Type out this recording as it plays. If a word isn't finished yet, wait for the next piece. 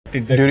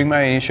During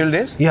my initial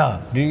days?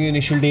 Yeah, during your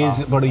initial days,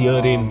 about a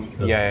year in.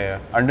 Yeah.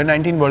 Under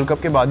 19 World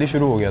Cup के बाद ही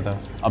शुरू हो गया था.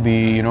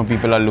 अभी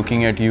people are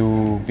looking at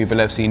you, people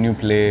have seen you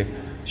play.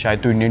 शायद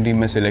तो इंडियन टीम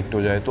में select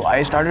हो जाए. तो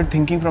I started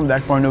thinking from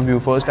that point of view.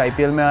 First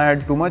IPL में I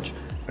had too much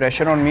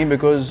pressure on me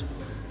because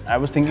I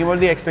was thinking about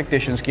the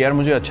expectations कि यार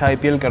मुझे अच्छा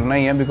IPL करना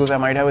ही है because I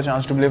might have a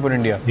chance to play for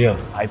India. Yeah.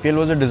 IPL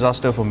was a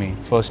disaster for me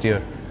first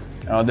year.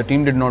 The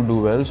team did not do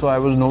well, so I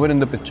was nowhere in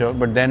the picture.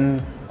 But then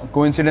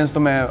coincidence तो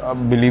मैं अब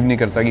believe नहीं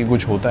करता कि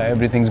कुछ होता है.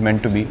 Everything's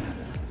meant to be.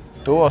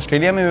 So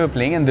Australia में we were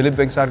playing and Dilip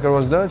Vengsarkar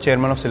was the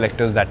chairman of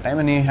selectors that time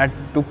and he had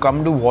to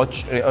come to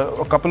watch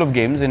a couple of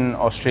games in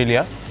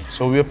Australia.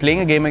 So we were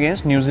playing a game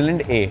against New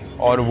Zealand A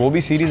और वो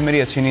भी series मेरी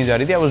अच्छी नहीं जा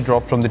रही थी. I was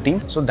dropped from the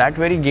team. So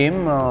that very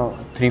game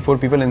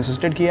 3-4 people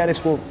insisted कि यार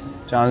इसको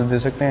chance दे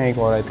सकते हैं एक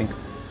और I think.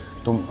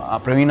 तो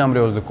Praveen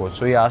Amre was the coach.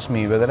 So he asked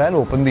me whether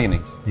I'll open the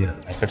innings. Yeah.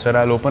 I said sir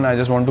I'll open. I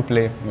just want to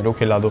play. मेरे को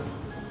खिला दो.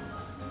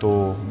 तो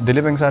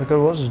Dilip Vengsarkar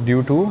was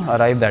due to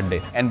arrive that day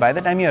and by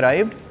the time he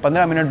arrived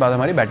 15 minute बाद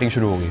हमारी batting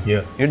शुरू हो गई.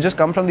 He had just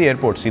come from the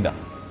airport सीधा.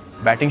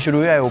 बैटिंग शुरू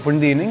हुई. I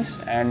opened the innings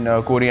and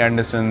Corey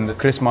Anderson,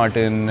 Chris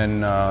Martin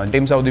and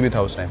Tim Southee भी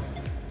था उस टाइम.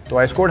 तो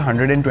I scored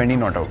 120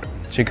 not out.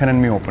 Shikhan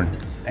and me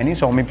opened and he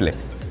saw me play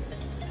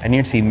and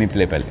he had seen me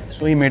play पहले.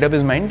 So he made up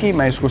his mind कि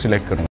मैं इसको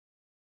select करूँगा.